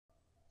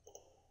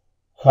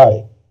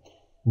Hi,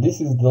 this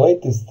is the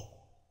latest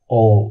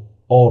or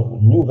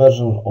new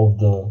version of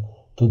the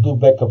Todo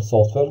Backup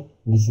software.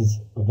 This is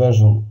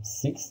version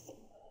 6.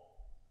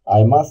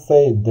 I must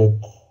say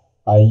that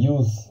I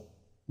use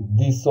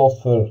this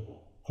software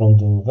from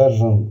the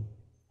version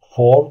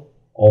 4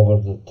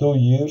 over the 2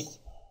 years,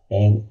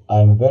 and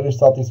I'm very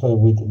satisfied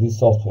with this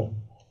software.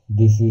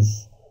 This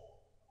is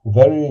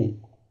very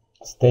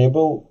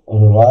stable,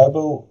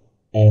 reliable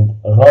and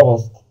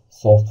robust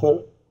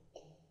software.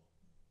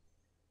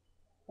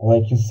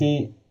 Like you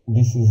see,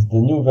 this is the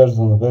new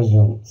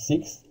version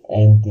 6,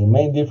 and the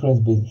main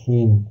difference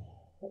between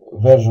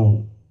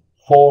version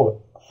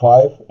 4,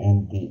 5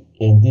 and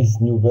this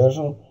new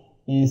version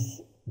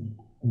is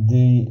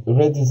the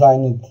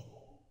redesigned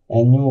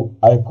and new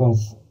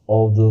icons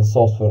of the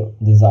software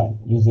design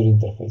user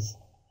interface.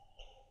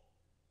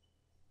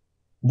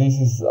 This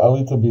is a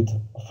little bit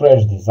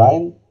fresh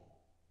design,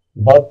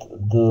 but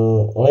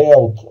the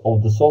layout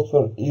of the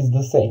software is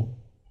the same.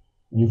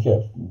 You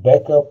have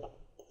backup,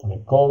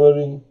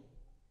 recovery,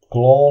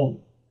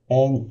 clone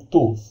and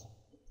tools.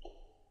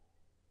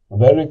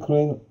 Very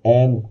clean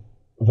and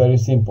very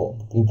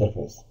simple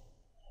interface.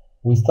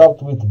 We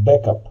start with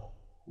backup.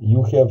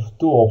 You have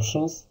two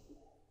options: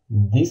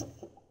 disk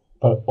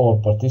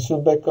or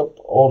partition backup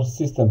or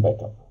system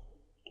backup.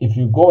 If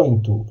you go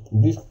into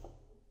disk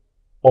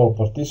or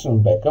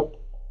partition backup,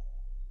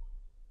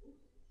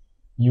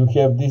 you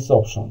have this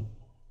option.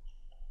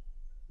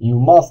 You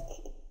must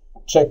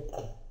check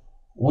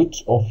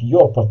which of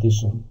your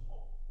partition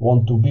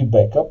want to be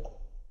backup,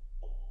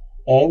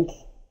 and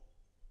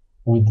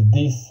with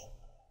this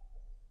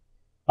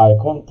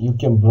icon you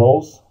can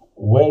browse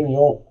where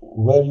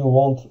you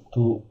want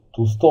to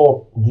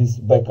store this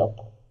backup.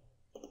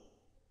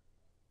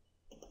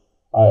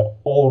 I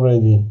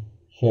already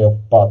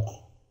have path,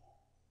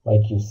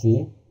 like you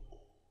see,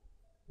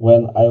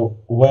 where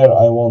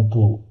I want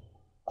to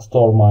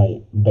store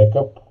my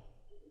backup.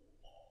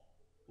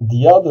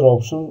 The other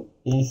option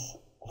is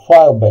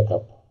file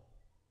backup.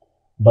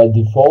 By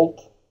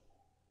default,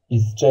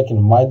 it's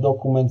checking my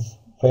documents,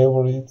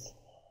 favorites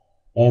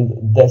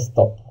and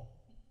desktop.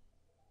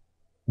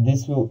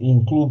 This will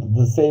include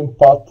the same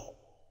path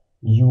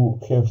you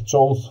have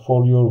chose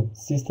for your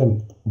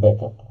system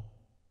backup.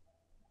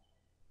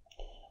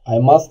 I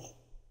must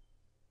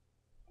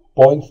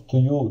point to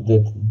you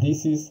that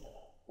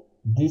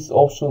this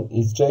option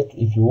is checked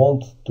if you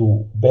want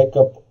to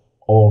backup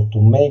or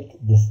to make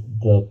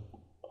the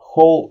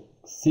whole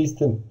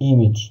system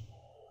image,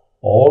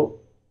 or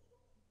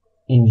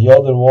in the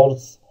other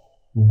words,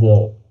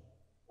 the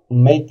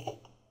make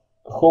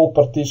whole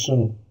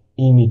partition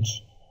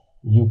image.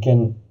 You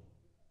can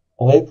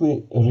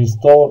lately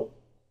restore,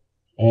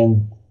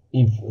 and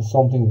if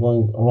something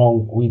going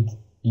wrong with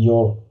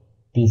your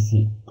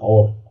PC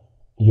or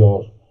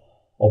your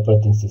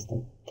operating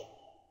system.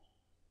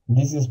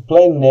 This is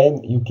plain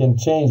name. You can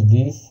change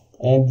this,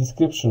 and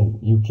description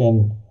you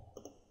can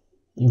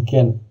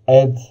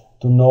add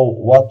to know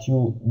what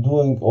you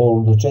doing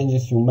or the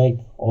changes you make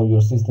on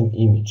your system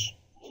image.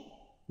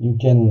 You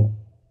can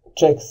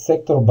check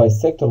sector by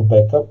sector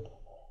backup.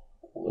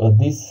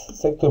 This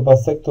sector by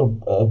sector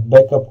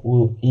backup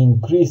will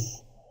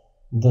increase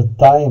the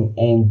time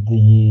and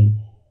the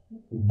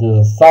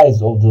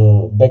size of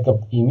the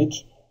backup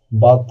image,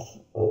 but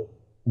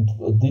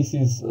this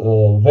is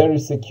a very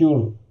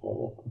secure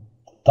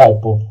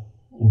type of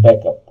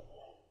backup.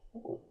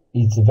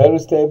 It's very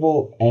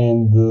stable,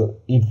 and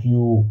if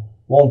you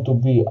want to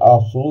be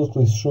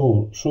absolutely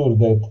sure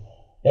that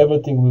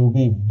everything will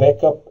be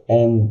backup,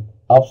 and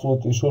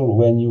absolutely sure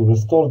when you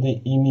restore the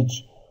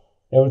image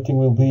everything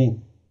will be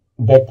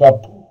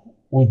backup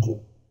with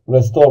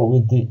restore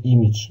with the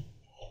image.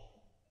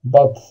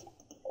 But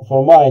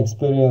from my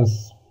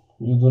experience,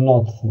 you do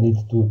not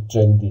need to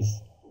check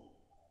this.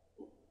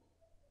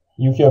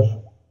 You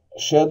have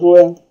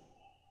schedule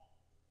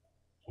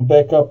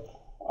backup.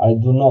 I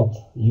do not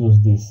use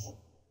this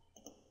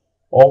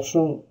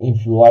option.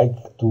 If you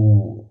like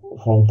to,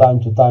 from time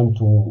to time,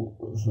 to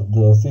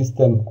the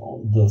system,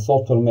 the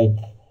software make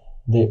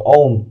their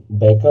own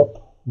backup,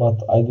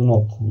 but I do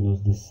not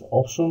use this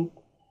option.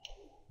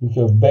 You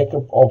have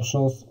backup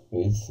options.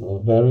 It's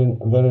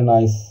very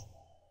nice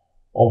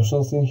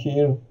options in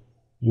here.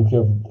 You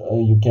have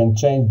you can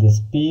change the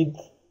speed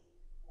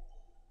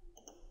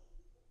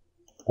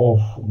of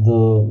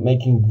the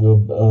making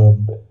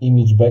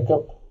image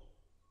backup.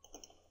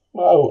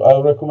 I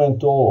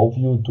recommend to all of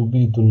you to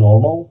be to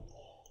normal.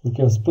 You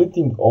have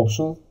splitting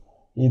option.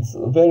 It's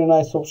a very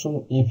nice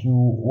option if you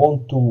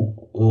want to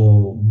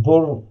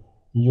burn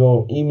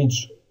your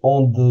image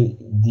on the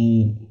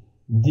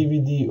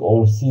DVD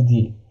or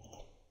CD.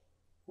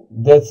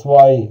 That's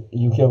why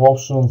you have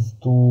options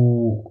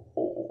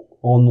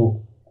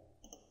on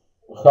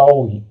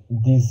how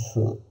this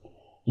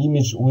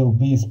image will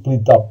be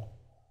split up.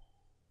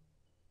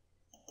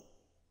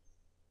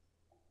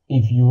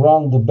 If you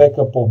run the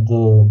backup of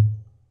the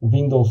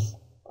Windows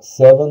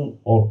 7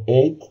 or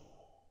 8,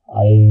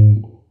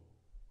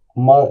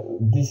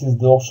 this is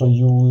the option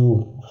you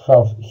will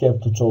have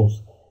to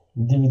choose: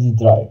 DVD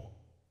drive.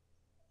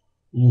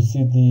 you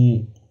see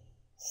the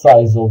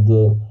size of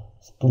the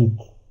split,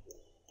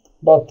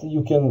 but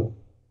you can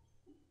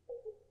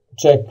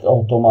check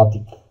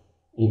automatic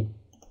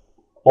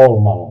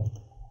or manual,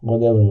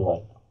 whatever you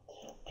like.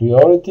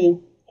 Priority,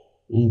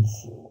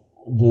 it's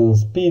the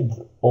speed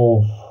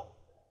of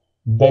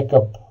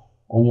backup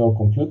on your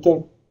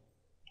computer.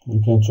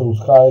 You can choose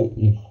high.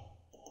 If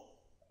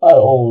I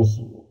always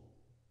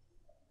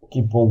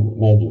keep on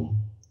medium.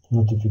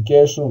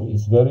 Notification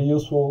is very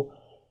useful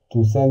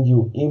to send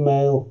you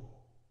email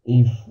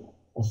if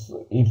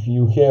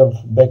you have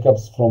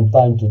backups from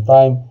time to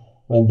time.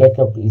 When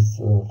backup is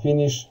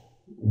finished,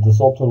 the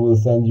software will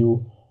send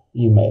you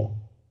email.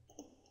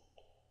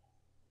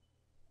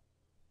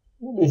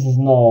 This is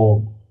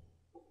no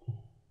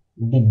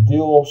big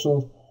deal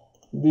options.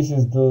 This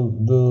is the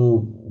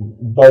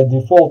by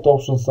default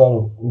options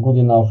are good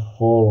enough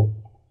for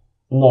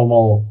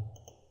normal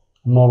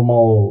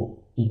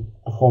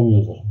home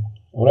user.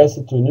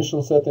 Reset to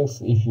initial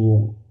settings. If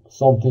you're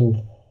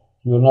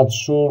not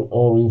sure,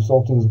 or if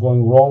something's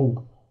going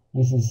wrong,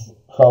 this is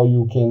how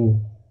you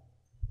can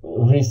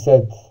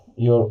reset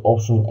your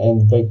option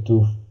and back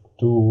to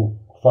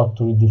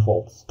factory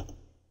defaults.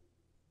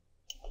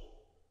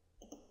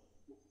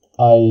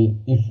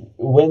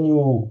 When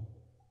you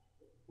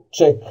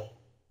check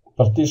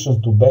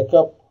partitions to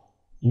backup,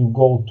 you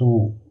go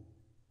to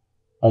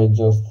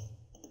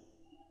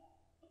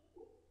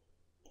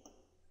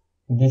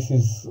this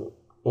is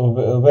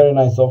a very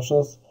nice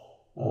options.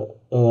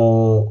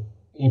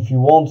 If you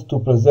want to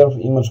preserve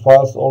image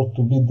files or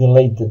to be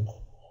deleted,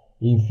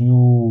 if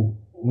you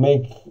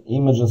make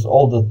images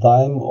all the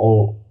time,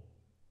 or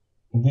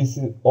this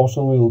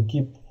option will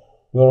keep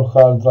your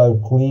hard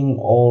drive clean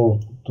or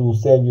to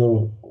save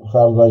your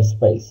hard drive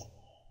space.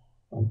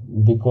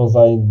 Because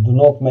I do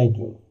not make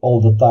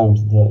all the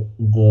times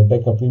the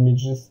backup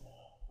images,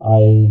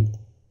 I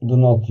do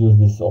not use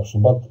this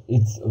option, but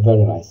it's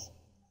very nice.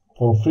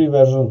 For free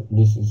version,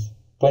 this is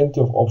plenty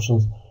of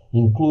options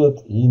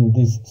included in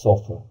this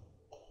software.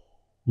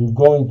 We're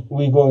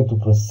going to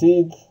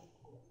proceed.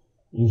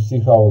 You see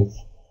how it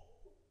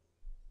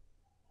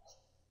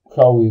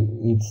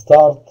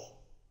starts.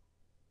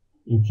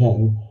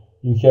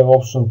 You have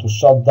option to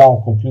shut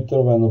down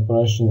computer when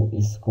operation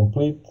is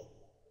complete,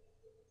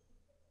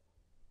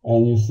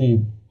 and you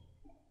see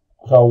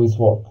how it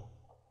works.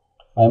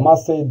 I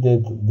must say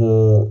that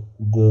the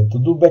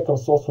To-Do Backup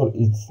software,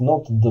 it's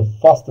not the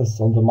fastest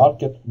on the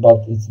market,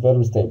 but it's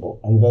very stable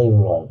and very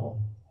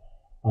reliable.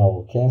 I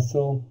will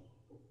cancel.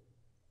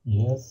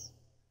 Yes.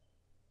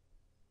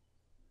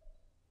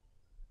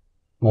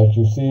 Like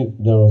you see,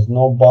 there was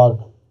no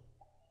bug.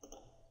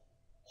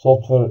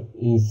 Software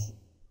is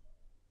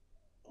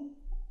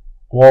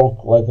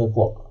work like a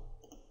clock.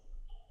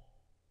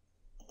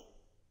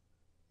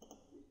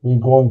 We're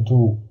going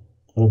to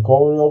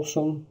recovery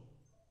option.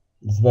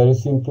 It's very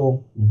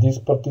simple. This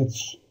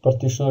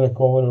partition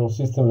recovery or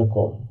system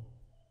recovery.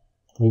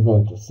 We're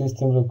going to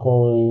system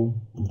recovery,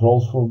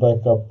 browse for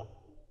backup,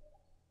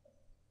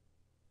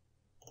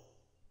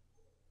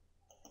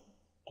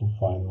 to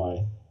find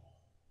my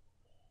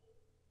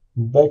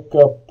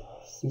backup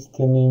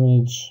system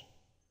image.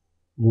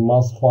 You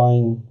must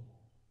find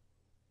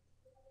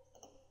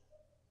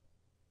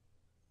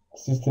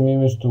system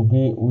image to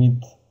be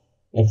with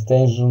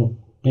extension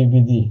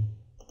PBD.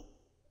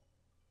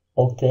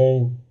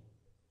 Okay.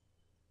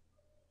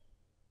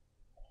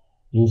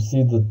 You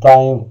see the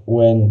time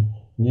when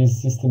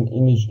this system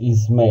image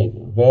is made.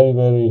 Very,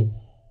 very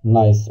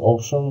nice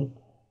option.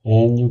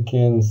 And you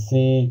can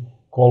see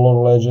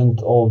color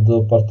legend of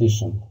the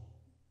partition.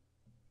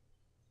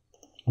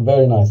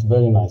 Very nice,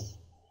 very nice.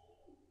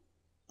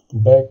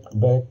 Back.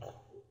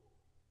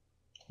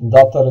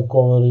 Data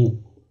recovery.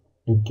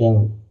 You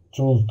can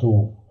choose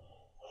to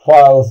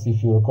files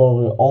if you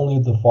recover only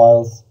the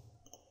files.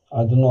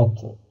 I do not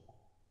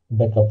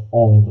backup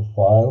only the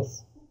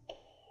files.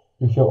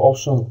 You have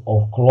option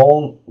of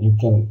clone. You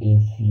can,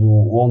 if you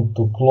want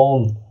to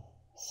clone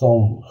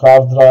some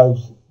hard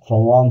drives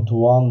from one to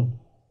one,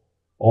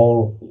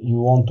 or you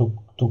want to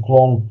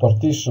clone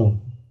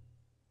partition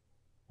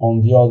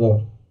on the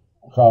other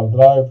hard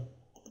drive.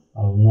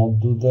 I will not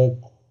do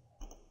that.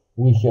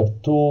 We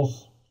have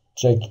tools,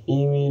 check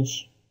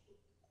image.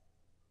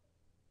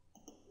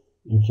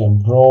 You can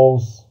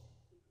browse.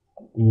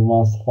 You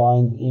must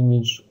find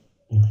image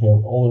you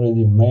have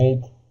already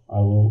made. I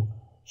will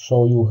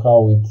show you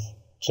how it's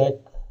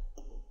checked.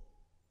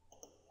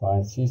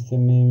 Find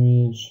system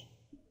image.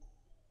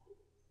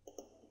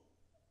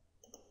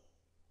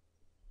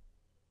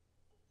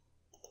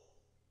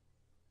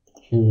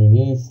 Here it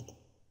is.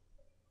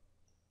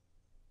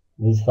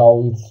 This is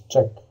how it's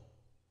checked.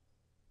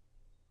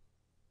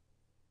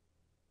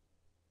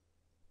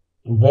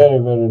 Very,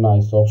 very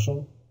nice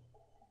option.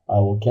 I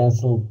will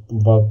cancel,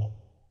 but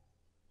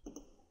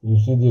you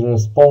see the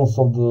response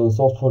of the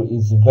software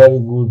is very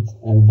good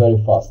and very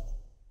fast.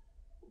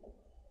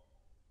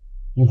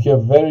 You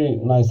have very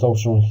nice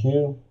option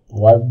here.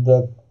 Wipe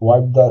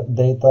that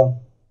data.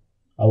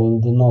 I will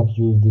do not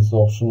use this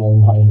option on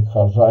my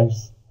hard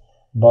drives,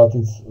 but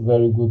it's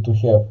very good to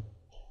have.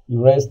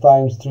 erase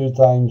times 3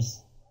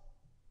 times.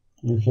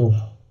 You have,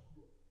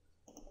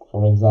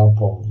 for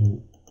example,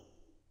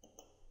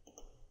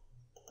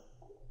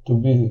 to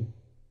be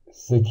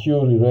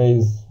secure,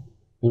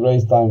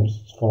 erase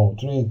times from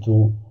 3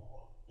 to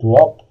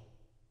up,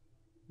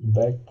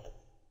 back.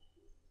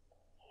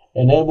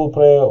 Enable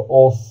prayer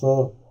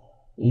also,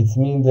 it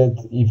means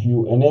that if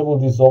you enable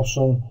this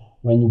option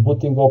when you're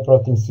booting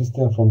operating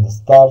system from the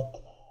start,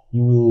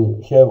 you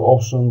will have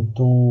option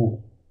to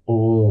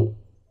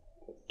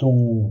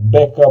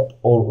backup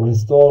or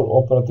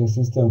restore operating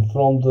system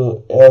from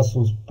the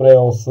EaseUS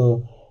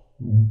Todo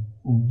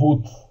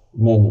boot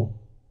menu.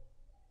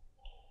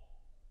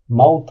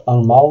 Mount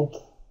unmount,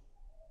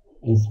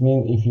 it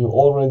means if you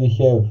already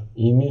have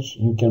image,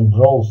 you can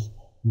browse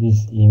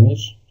this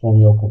image from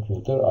your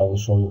computer. I will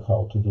show you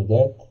how to do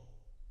that.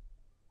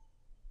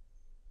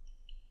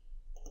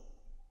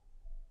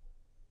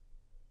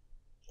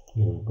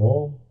 Here we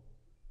go.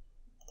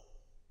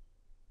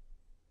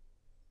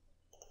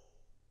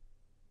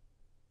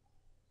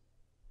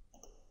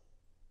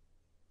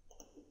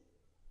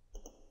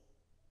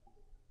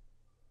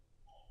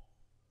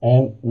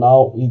 And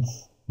now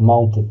it's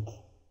mounted.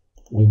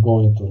 We're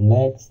going to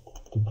next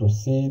to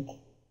proceed.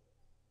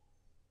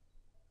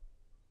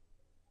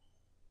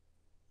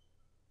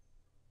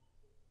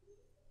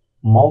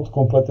 Mount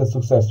completed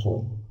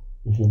successfully.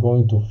 If you're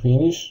going to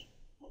finish,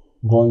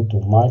 going to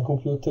my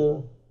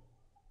computer,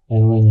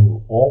 and when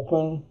you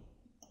open,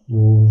 you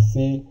will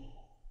see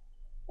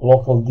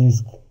local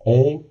disk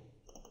A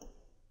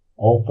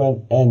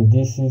open, and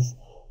this is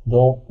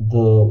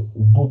the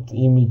boot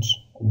image,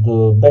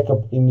 the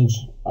backup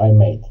image I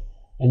made,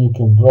 and you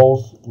can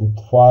browse with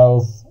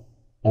files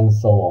and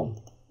so on.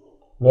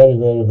 Very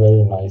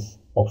nice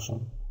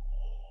option.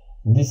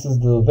 This is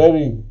the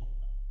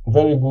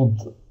very good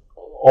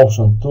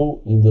option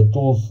too in the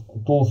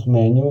tools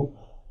menu.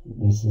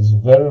 This is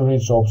very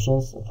rich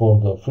options for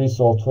the free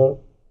software.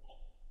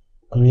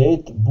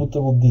 Create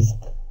bootable disk.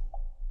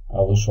 I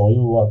will show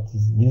you what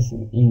is this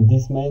in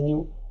this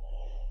menu.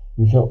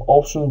 You have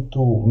option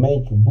to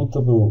make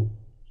bootable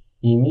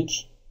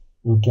image.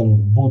 You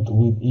can boot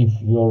with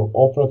if your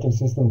operating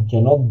system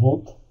cannot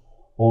boot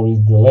or is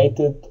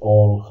deleted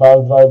or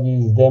hard drive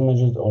is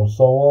damaged or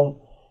so on.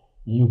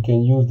 You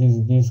can use this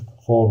disk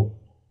for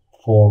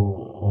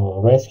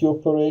rescue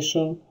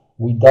operation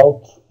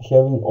without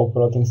having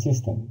operating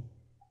system.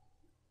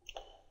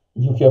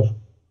 You have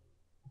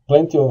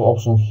plenty of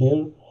options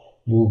here.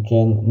 You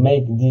can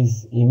make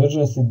this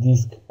emergency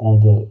disk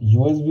on the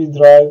USB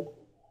drive,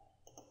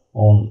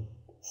 on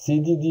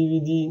CD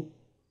DVD,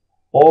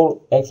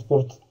 or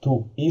export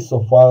to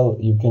ISO file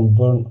you can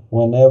burn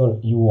whenever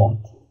you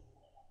want.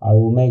 I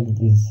will make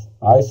this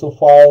ISO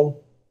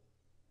file.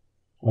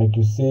 Like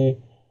you see,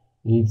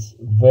 it's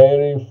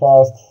very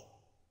fast.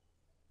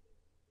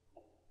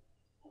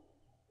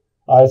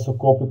 ISO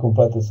copy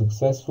completed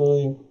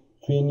successfully.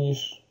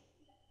 Finish.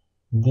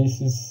 This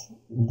is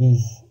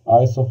this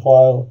ISO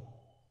file.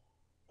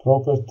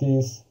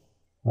 Properties,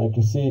 like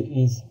you see,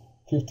 is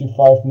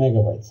 55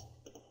 megabytes.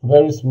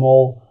 Very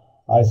small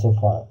ISO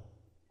file.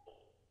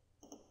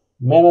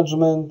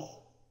 Management,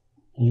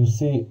 you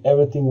see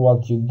everything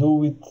what you do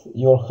with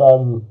your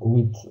hard,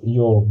 with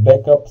your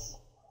backups,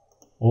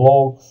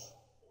 logs,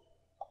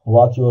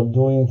 what you are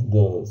doing,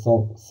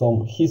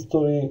 some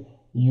history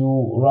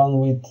you run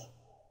with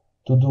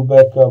to do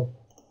backup,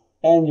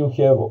 and you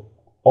have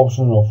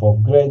option of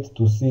upgrade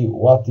to see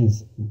what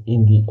is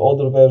in the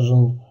other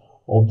version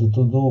of the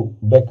to-do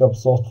backup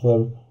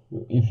software.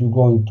 If you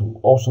go into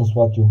options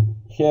what you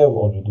have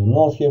or you do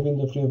not have in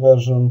the free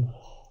version,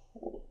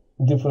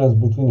 difference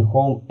between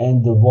home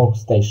and the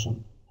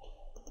workstation.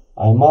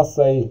 I must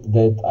say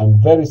that I'm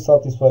very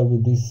satisfied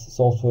with this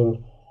software,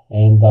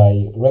 and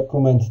I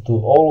recommend to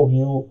all of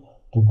you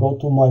to go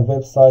to my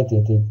website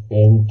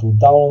and to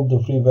download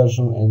the free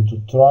version and to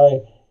try.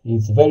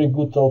 It's very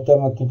good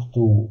alternative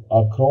to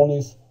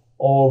Acronis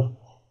or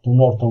to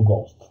Norton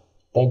Ghost.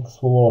 Thanks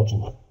for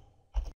watching.